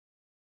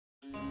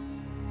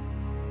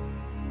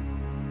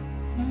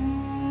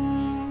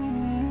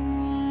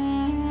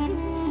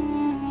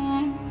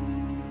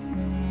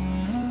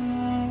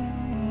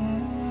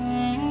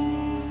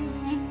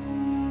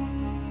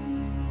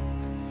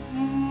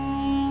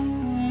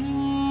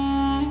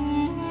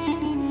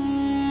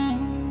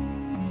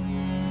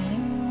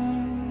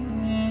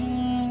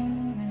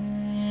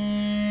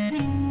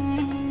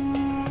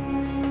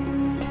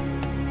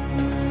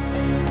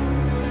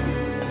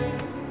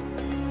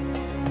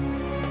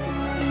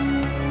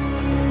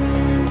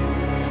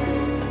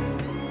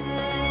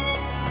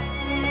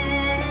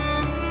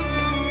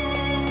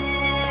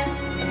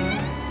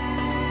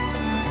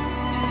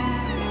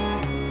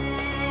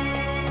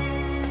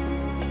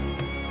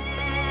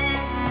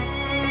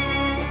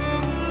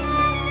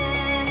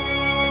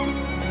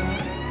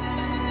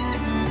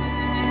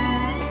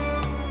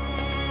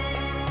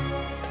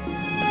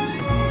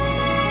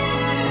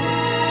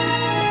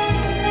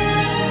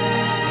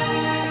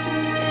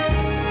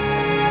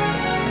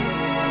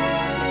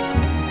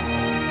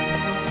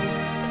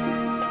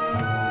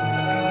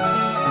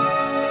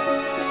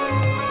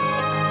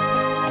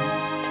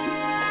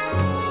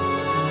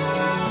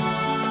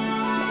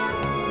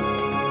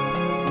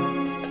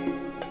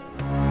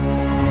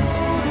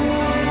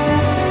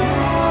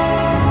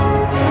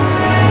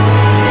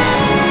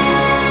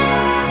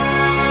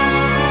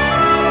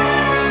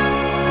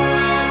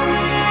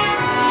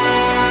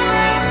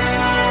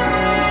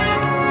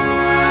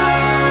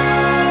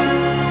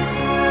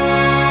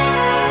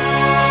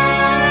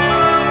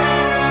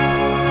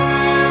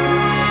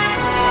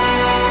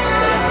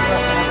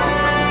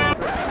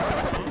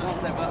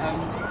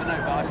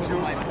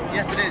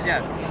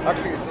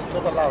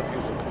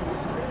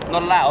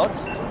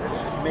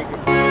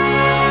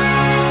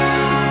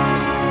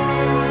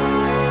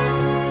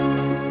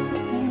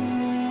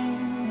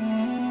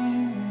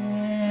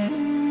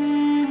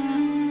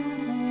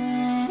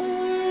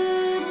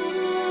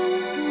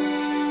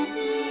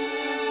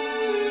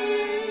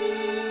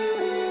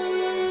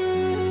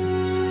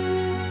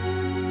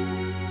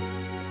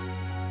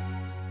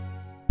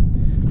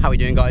How are we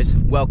doing, guys?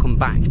 Welcome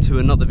back to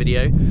another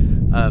video.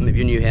 If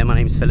you're new here, my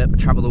name is Philip. I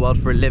travel the world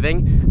for a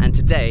living, and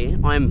today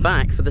I'm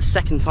back for the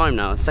second time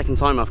now. Second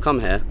time I've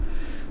come here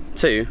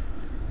to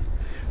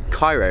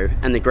Cairo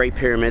and the Great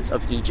Pyramids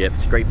of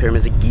Egypt. Great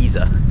Pyramids of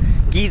Giza.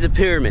 Giza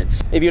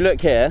Pyramids. If you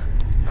look here,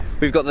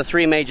 we've got the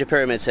three major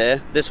pyramids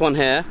here. This one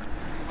here,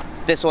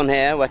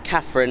 where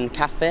Catherine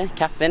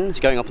is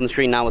going up on the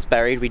street now, was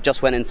buried. We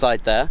just went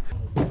inside there.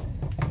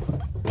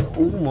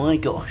 Oh my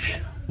gosh.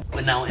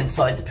 We're now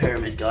inside the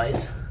pyramid,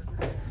 guys,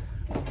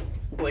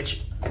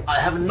 which I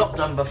have not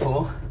done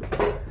before,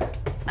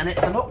 and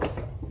it's a lot,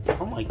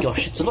 oh my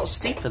gosh, it's a lot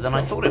steeper than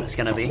I thought it was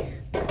going to be.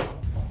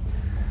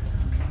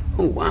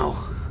 Oh wow.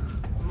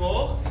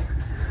 More?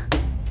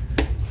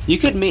 You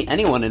could meet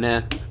anyone in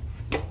here.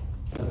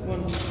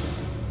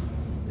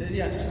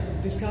 Yes,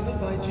 discovered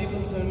by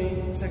Jeeves only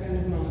 2nd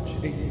of March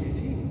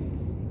 1818.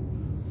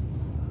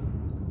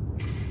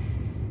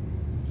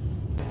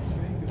 It's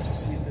very good to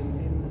see them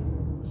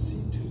in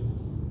situ.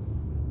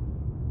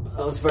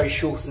 That was very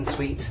short and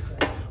sweet.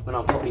 When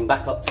I'm popping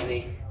back up to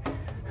the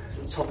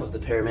top of the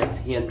pyramid,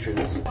 the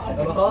entrance.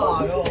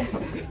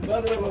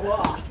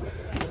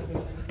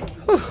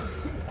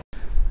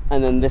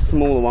 And then this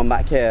smaller one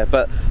back here.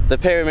 But the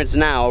pyramid's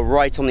now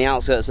right on the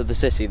outskirts of the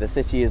city. The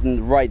city is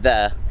right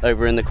there,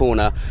 over in the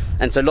corner.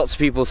 And so lots of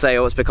people say,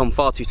 oh, it's become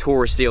far too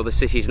touristy, or the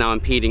city's now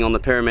impeding on the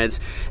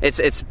pyramids.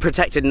 It's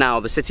protected now.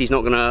 The city's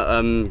not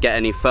gonna get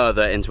any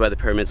further into where the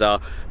pyramids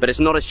are. But it's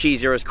not as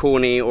cheesy or as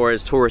corny or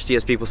as touristy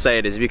as people say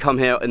it is. If you come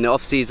here in the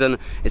off season,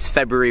 it's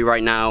February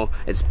right now.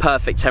 It's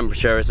perfect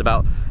temperature. It's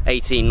about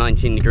 18,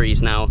 19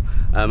 degrees now.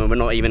 And we're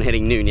not even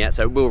hitting noon yet.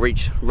 So it will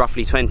reach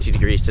roughly 20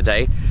 degrees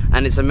today.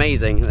 And it's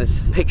amazing. It's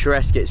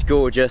picturesque, it's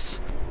gorgeous.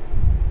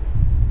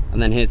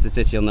 And then here's the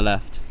city on the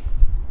left.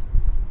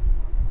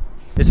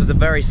 This was a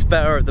very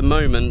spur of the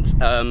moment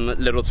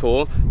little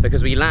tour,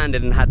 because we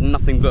landed and had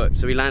nothing booked.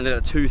 So we landed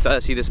at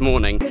 2:30 this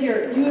morning.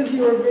 Here, use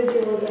your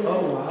video.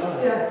 Oh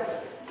wow. Yeah.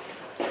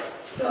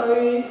 So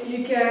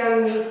you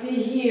can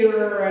see here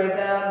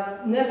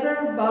that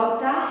Nefer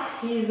Bauta,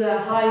 he's a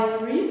high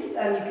priest,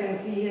 and you can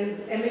see his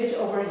image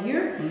over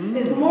here.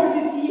 There's more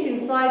to see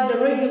inside the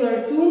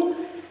regular tomb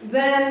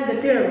than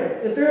the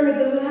pyramid. The pyramid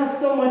doesn't have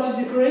so much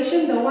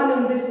decoration, the one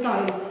in this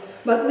time.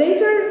 But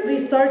later they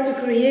start to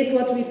create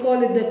what we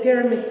call it the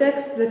pyramid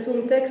text, the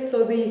tomb text,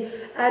 so they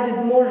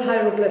added more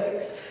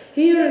hieroglyphics.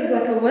 Here is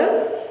like a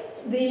well.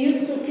 They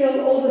used to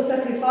kill all the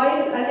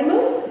sacrifice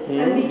animal,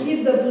 and they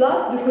keep the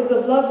blood because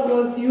the blood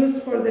was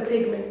used for the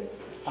pigments.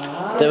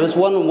 There was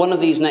one of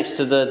these next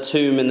to the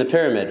tomb in the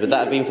pyramid. Would that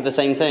have been for the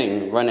same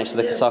thing? Right next to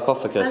the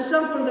sarcophagus? And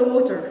some for the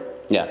water.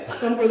 Yeah.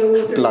 Some for the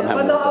water. Blood But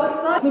and the water.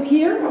 outside, look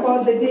here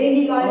about the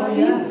daily life scenes.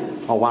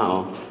 Yes. Oh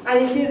wow.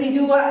 And you see they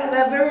do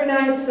a very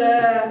nice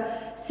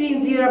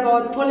scenes here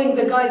about pulling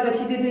the guy that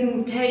he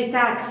didn't pay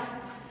tax.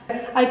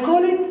 I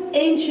call it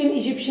ancient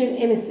Egyptian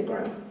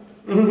Instagram.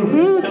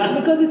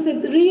 Because it's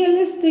a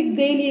realistic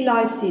daily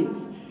life scenes.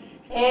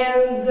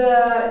 And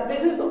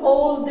this is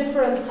all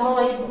different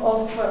type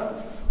of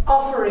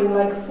offering,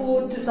 like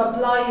food to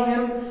supply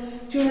him,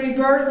 to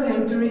rebirth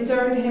him, to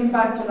return him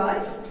back to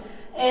life.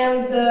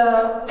 And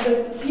the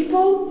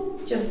people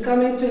just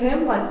coming to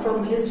him, like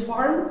from his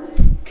farm,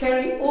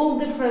 carry all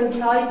different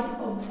type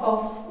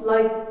of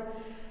like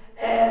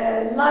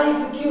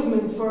life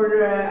equipments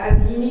for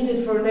and he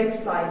needed for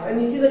next life. And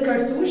you see the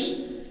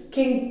cartouche,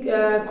 King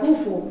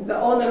Khufu, the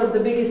owner of the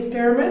biggest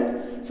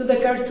pyramid. So the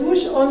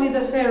cartouche, only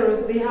the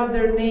pharaohs, they have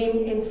their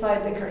name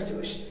inside the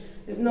cartouche.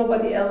 There's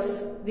nobody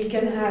else they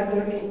can have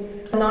their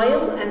name.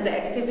 Nile and the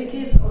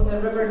activities on the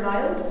river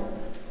Nile.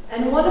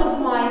 And one of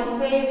my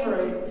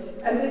favorite,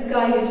 and this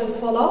guy has just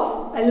fall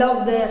off, I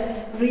love the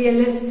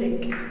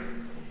realistic.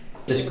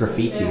 This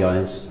graffiti,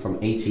 guys, from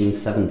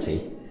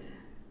 1870.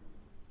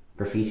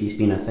 Graffiti's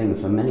been a thing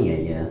for many a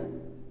year.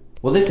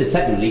 Well, this is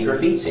technically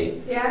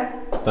graffiti. Yeah.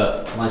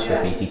 But nice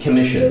graffiti,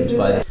 commissioned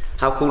by...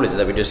 How cool is it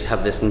that we just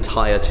have this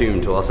entire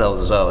tomb to ourselves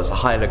as well? It's a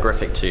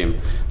hieroglyphic tomb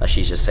that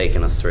she's just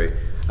taken us through.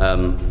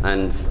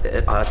 And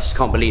I just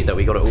can't believe that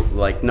we got it all,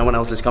 like no one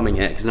else is coming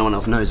here because no one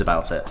else knows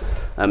about it.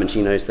 And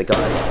she knows the guys.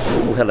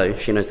 Oh, hello.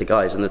 She knows the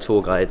guys, and the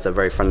tour guides are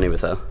very friendly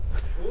with her.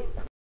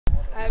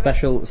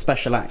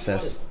 Special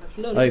access.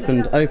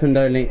 Opened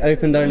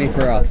only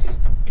for us.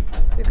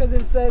 Because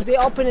it's they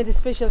open it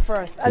special for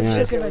us.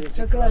 Yeah.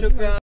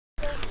 Shukran.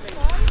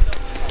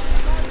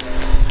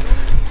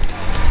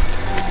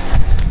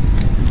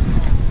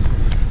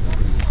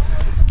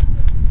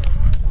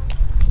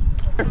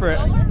 For it.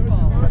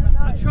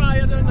 Try, I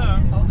don't know.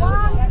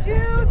 1, 2,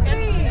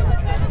 3.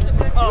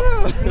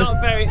 Oh,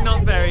 not very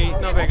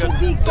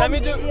good. Let me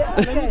do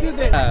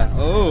this.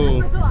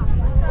 Oh.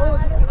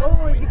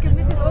 You can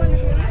make it all.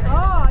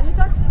 Oh, you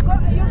touch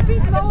your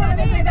feet lower.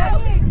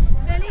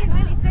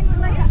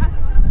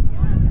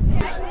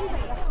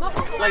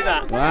 Like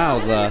that.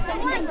 Wowza.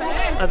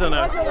 I don't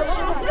know.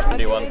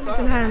 Anyone. It's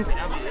in hand.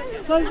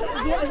 So is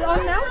it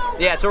on now?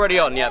 Yeah, it's already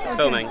on. Yeah, it's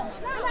filming.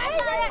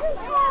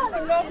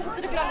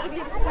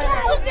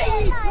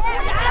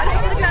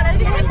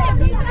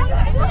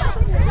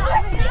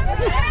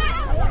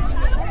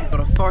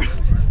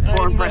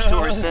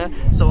 tourists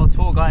here, so our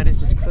tour guide is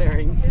just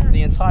clearing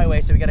the entire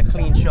way so we get a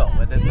clean shot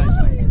where there's no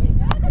space.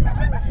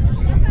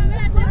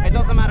 It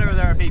doesn't matter if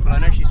there are people, I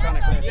know she's trying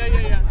to clear.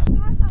 Yeah.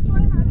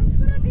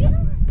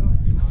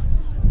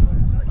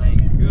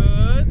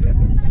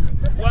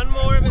 Good. One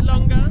more, a bit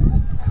longer.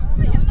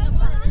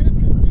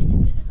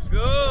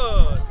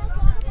 Good.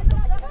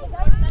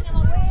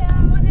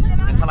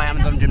 Until I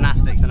haven't done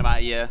gymnastics in about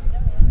a year.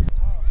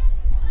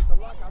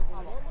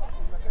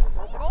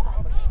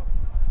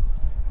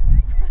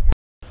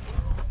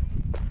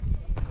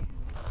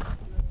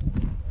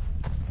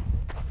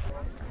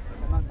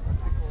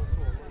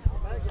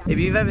 If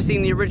you've ever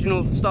seen the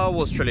original Star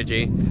Wars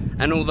trilogy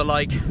and all the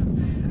like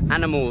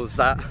animals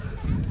that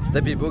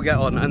people get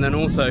on, and then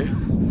also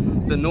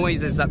the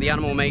noises that the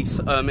animal makes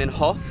in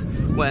Hoth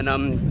when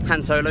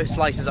Han Solo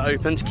slices it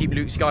open to keep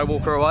Luke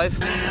Skywalker alive.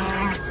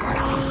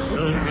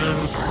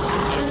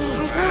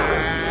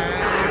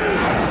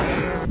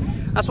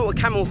 That's what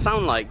camels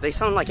sound like. They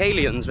sound like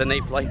aliens when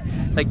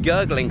they're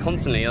gurgling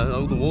constantly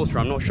all the water.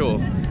 I'm not sure.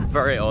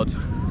 Very odd.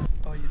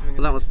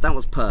 Well, that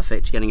was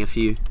perfect. Getting a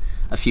few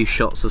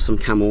shots of some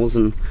camels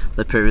and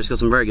the pyramids. Got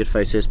some very good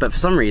photos. But for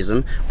some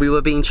reason, we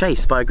were being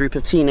chased by a group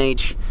of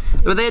teenage.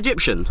 Were they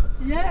Egyptian?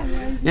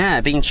 Yeah.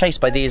 Yeah, being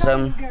chased by these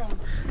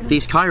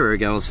Cairo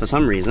girls for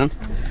some reason.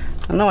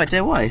 I have no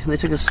idea why. They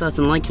took a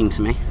certain liking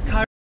to me.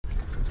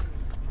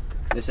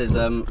 This is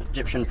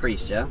Egyptian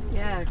priest, yeah?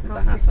 Yeah, with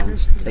the hat on.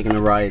 Taking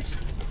a ride.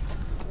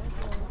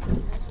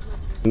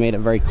 We made a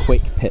very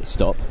quick pit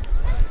stop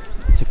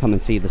to come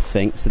and see the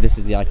Sphinx. So this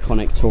is the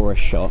iconic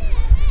tourist shot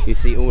you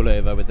see all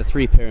over with the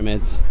 3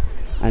 pyramids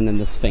and then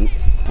the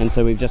Sphinx. And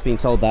so we've just been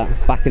told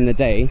that back in the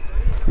day,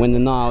 when the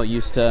Nile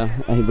used to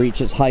reach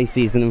its high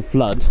season and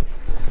flood,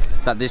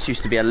 that this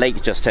used to be a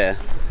lake just here.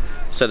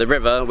 So the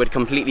river would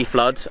completely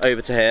flood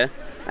over to here,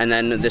 and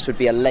then this would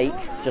be a lake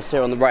just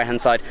here on the right hand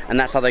side, and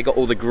that's how they got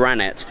all the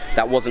granite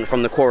that wasn't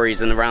from the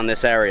quarries and around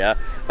this area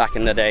back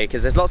in the day.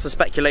 Because there's lots of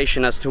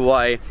speculation as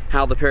to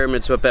how the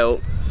pyramids were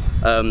built,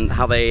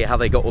 how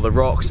they got all the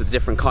rocks, the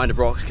different kind of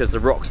rocks, because the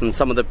rocks in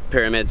some of the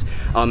pyramids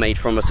are made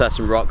from a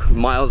certain rock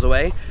miles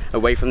away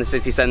from the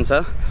city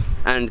centre.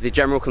 And the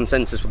general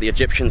consensus, what the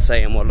Egyptians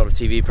say and what a lot of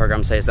TV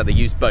programs say, is that they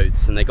used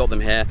boats and they got them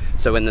here.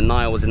 So when the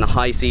Nile was in the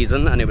high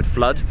season and it would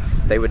flood,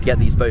 they would get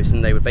these boats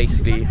and they would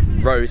basically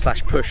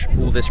row/push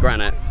all this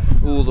granite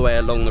all the way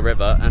along the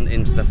river and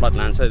into the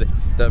floodland. So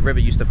the river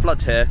used to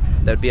flood here,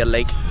 there'd be a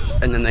lake,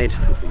 and then they'd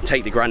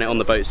take the granite on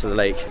the boats to the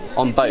lake.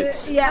 On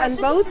boats? Yeah, on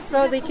boats.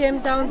 So they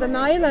came down the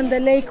Nile and the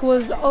lake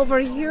was over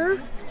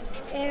here.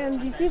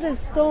 And you see the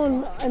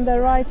stone on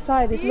the right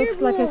side, it looks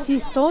like a sea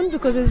stone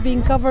because it's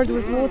been covered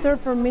with water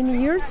for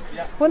many years.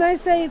 When I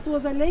say it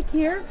was a lake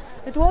here,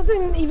 it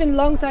wasn't even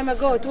long time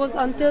ago, it was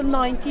until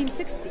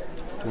 1960.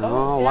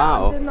 Oh,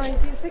 wow. Until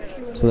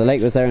 1960. So the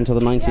lake was there until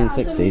the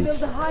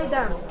 1960s. Yeah, the high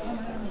dam.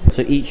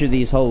 So each of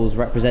these holes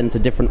represents a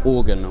different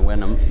organ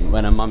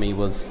when a mummy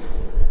was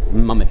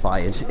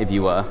mummified, if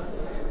you were.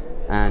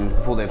 And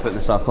before they were put in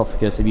the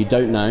sarcophagus, if you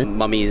don't know,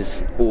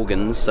 mummies'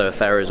 organs, so a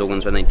pharaoh's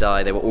organs when they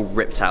die, they were all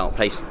ripped out,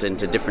 placed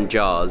into different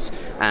jars,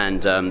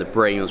 and the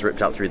brain was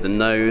ripped out through the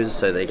nose,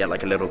 so they get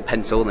like a little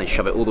pencil and they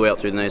shove it all the way up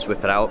through the nose,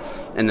 whip it out,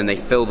 and then they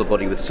fill the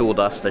body with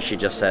sawdust, as she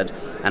just said,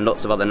 and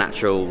lots of other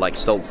natural like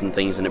salts and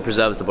things, and it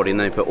preserves the body, and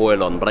then they put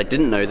oil on. But I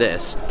didn't know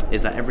this,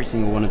 is that every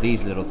single one of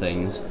these little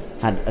things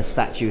had a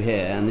statue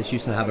here, and this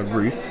used to have a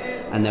roof,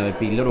 and there would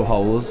be little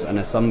holes, and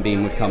a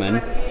sunbeam would come in,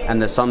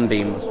 and the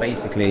sunbeam was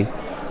basically,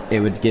 it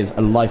would give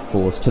a life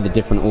force to the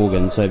different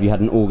organs. So if you had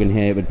an organ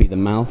here, it would be the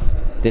mouth,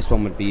 this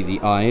one would be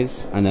the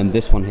eyes, and then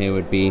this one here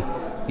would be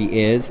the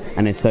ears,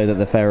 and it's so that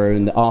the pharaoh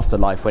in the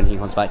afterlife, when he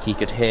comes back, he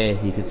could hear,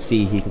 he could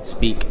see, he could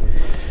speak.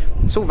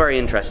 It's all very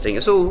interesting.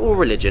 It's all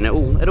religion. It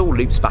all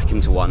loops back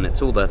into one.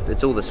 It's all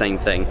the same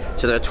thing.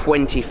 So there are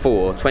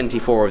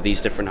 24 of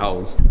these different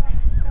holes.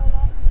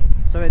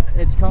 So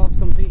it's carved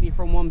completely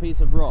from one piece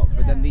of rock,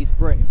 but then these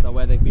bricks are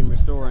where they've been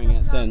restoring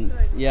it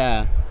since.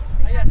 Yeah.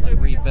 Yeah, so like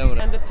rebuild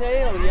it. And the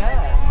tail,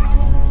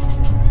 yeah.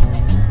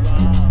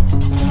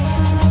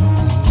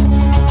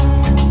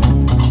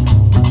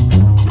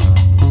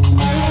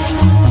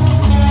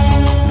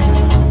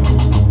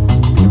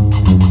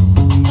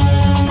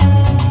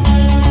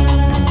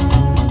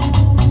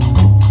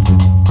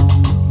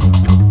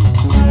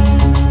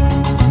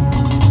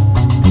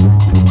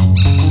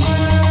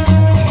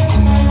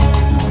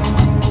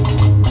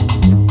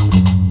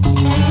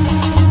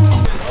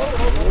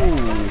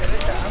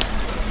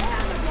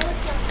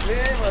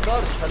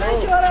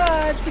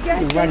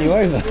 Ran you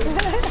over.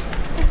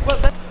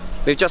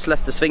 We've just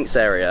left the Sphinx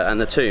area and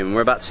the tomb.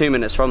 We're about 2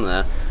 minutes from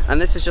there,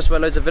 and this is just where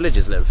loads of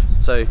villagers live.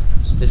 So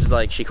this is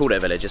like, she called it a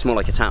village, it's more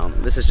like a town.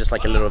 This is just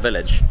like a little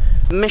village.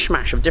 A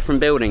mishmash of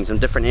different buildings and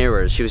different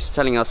eras. She was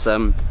telling us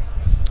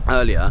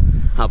earlier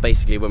how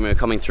basically when we were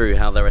coming through,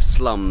 how there are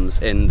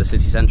slums in the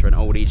city centre in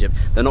old Egypt.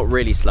 They're not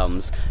really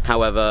slums,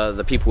 however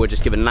the people were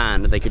just given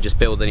land and they could just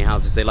build any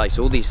houses they like.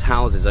 So all these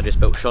houses are just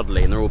built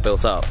shoddily and they're all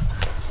built up.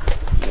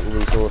 All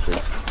these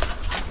horses.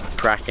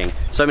 cracking.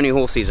 So many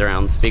horses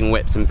around, being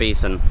whipped and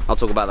beaten. I'll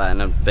talk about that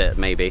in a bit,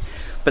 maybe.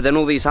 But then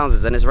all these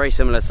houses, and it's very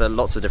similar to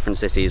lots of different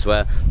cities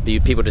where the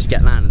people just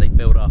get land and they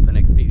build up and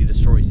it completely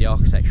destroys the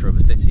architecture of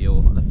a city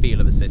or the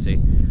feel of a city,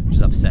 which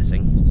is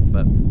upsetting.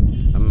 But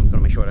I'm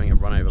gonna make sure I don't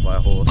get run over by a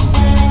horse.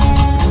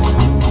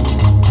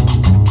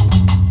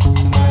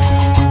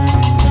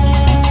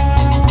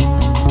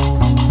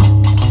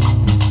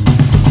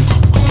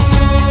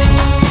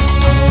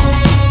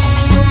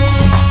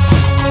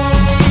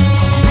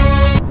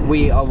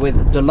 We are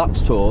with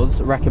Deluxe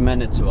Tours,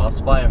 recommended to us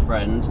by a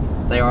friend.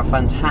 They are a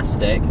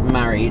fantastic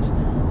married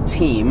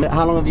team.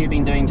 How long have you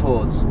been doing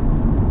tours?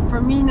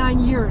 For me,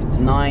 9 years.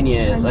 9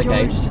 years, And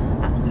okay. George?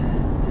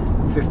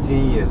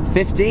 15 years.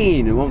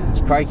 15, well,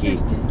 crikey.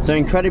 15. So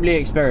incredibly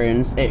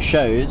experienced, it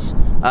shows.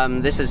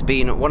 This has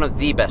been one of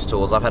the best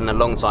tours I've had in a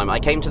long time. I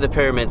came to the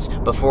pyramids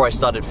before I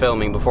started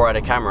filming, before I had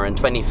a camera in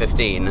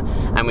 2015,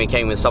 and we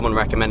came with someone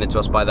recommended to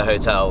us by the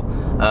hotel,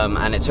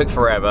 and it took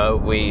forever.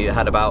 We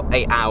had about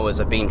 8 hours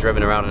of being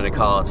driven around in a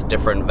car to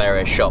different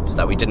various shops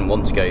that we didn't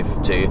want to go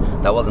to,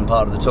 that wasn't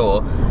part of the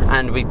tour,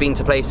 and we've been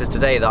to places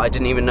today that I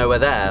didn't even know were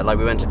there. Like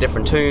we went to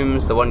different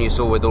tombs, the one you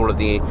saw with all of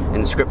the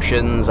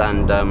inscriptions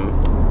and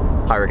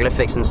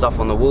hieroglyphics and stuff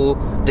on the wall.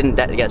 Didn't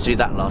get to do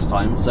that last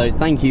time, so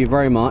thank you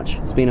very much.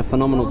 It's been a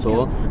phenomenal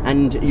tour.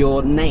 And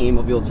your name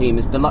of your team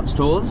is Deluxe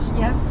Tours?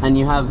 Yes. And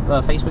you have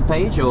a Facebook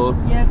page or?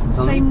 Yes,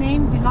 something? same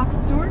name,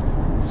 Deluxe Tours.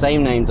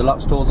 Same name,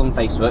 Deluxe Tours on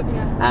Facebook.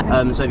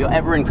 Yeah. So if you're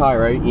ever in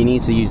Cairo, you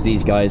need to use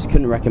these guys.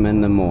 Couldn't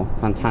recommend them more.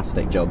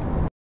 Fantastic job.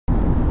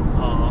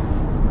 Oh.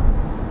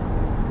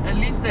 At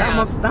least they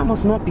That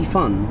must not be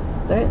fun.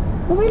 They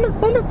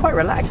look quite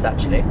relaxed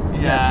actually.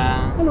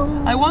 Yeah. Hello.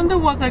 I wonder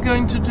what they're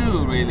going to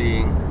do,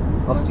 really.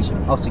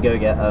 Off to go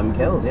get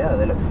killed. Yeah,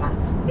 they look fat.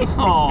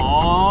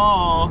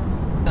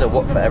 Aww. So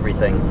what for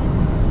everything?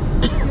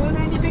 You want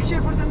any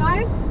picture for the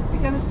night?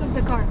 We're gonna stop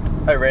the car.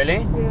 Oh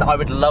really? Yeah. I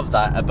would love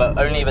that, but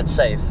only if it's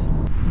safe.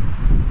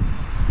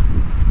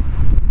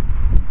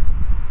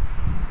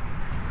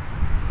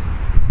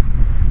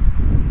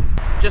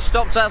 Just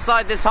stopped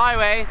outside this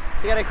highway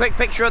to get a quick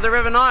picture of the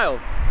River Nile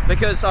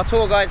because our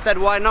tour guide said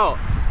why not.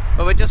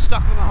 But we're just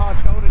stuck on the hard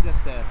shoulder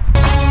just here.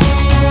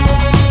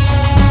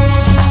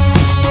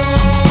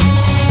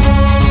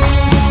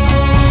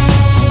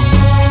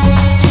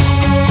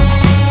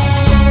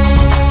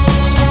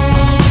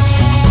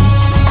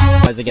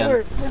 Again.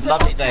 Sure.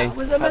 Lovely day.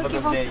 Was the milky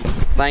vodka?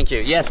 Thank you.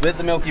 Yes, with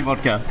the milky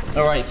vodka.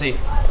 Alright, see.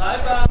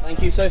 Bye-bye.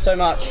 Thank you so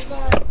much.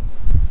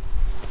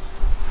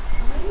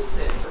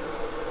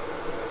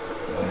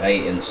 I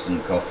hate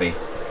instant coffee.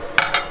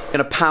 I'm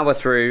gonna power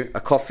through.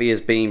 A coffee is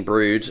being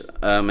brewed,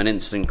 an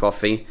instant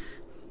coffee.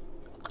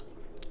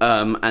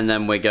 And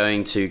then we're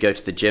going to go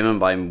to the gym, and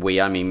by we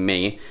I mean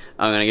me.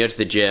 I'm gonna go to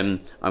the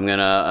gym. I'm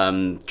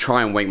gonna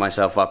try and wake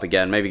myself up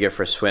again. Maybe go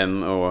for a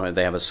swim, or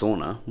they have a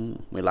sauna.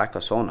 We like a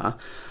sauna.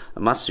 I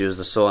must use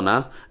the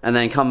sauna, and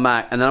then come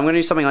back, and then I'm gonna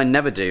do something I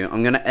never do.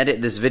 I'm gonna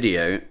edit this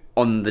video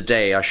on the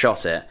day I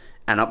shot it,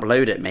 and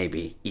upload it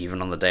maybe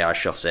even on the day I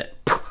shot it.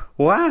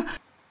 What?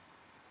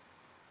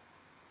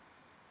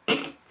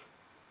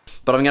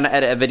 But I'm gonna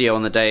edit a video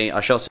on the day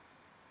I shot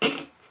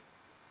it.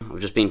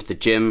 I've just been to the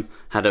gym,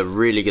 had a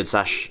really good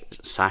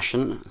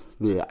session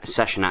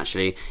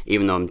actually,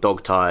 even though I'm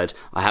dog tired.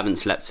 I haven't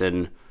slept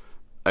in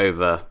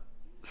over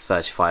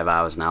 35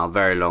 hours now, a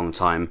very long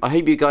time. I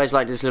hope you guys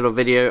like this little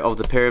video of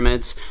the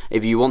pyramids.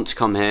 If you want to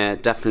come here,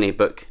 definitely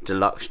book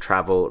Deluxe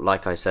Travel,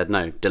 like I said.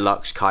 No,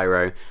 Deluxe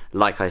Cairo,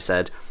 like I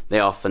said. They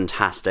are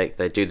fantastic,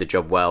 they do the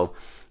job well.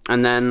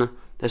 And then,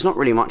 there's not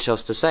really much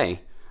else to say.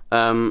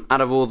 Out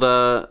of all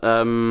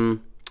the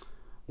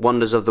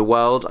wonders of the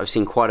world, I've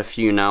seen quite a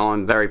few now.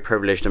 I'm very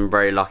privileged and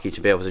very lucky to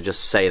be able to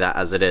just say that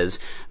as it is,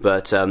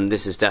 but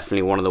this is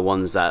definitely one of the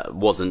ones that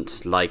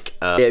wasn't like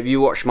if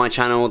you watch my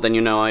channel, then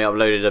you know I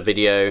uploaded a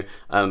video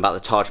about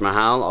the Taj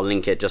Mahal. I'll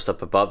link it just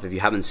up above. If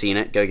you haven't seen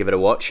it, go give it a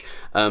watch.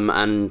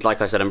 And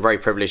like I said, I'm very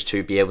privileged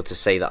to be able to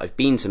say that I've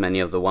been to many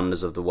of the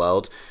wonders of the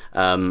world,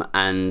 and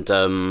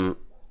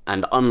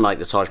unlike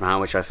the Taj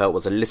Mahal, which I felt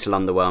was a little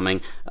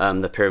underwhelming,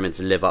 the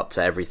pyramids live up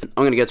to everything.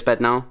 I'm going to go to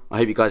bed now. I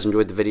hope you guys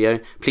enjoyed the video.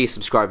 Please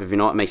subscribe if you're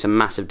not. It makes a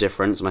massive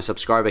difference. My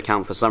subscriber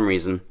count, for some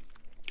reason,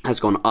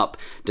 has gone up,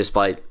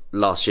 despite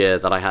last year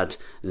that I had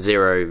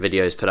 0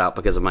 videos put out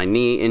because of my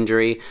knee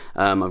injury.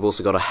 I've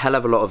also got a hell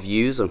of a lot of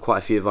views on quite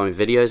a few of my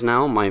videos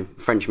now. My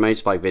French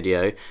motorbike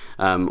video,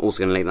 also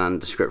going to link that in the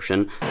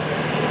description,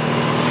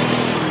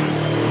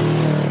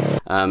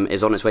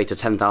 is on its way to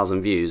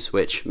 10,000 views,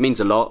 which means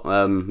a lot.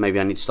 Maybe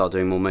I need to start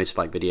doing more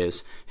motorbike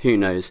videos. Who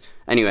knows?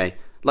 Anyway,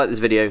 like this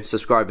video,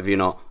 subscribe if you're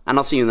not, and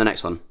I'll see you in the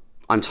next one.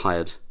 I'm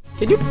tired.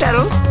 Can you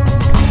tell?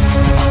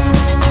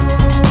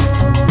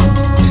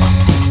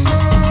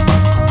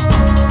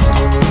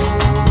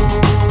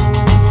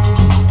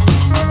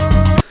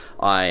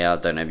 I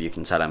don't know if you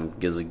can tell I'm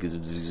gazeboed,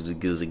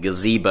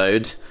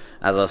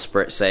 as us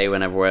Brits say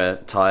whenever we're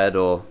tired,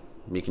 or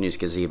you can use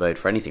gazeboed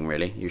for anything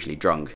really, usually drunk.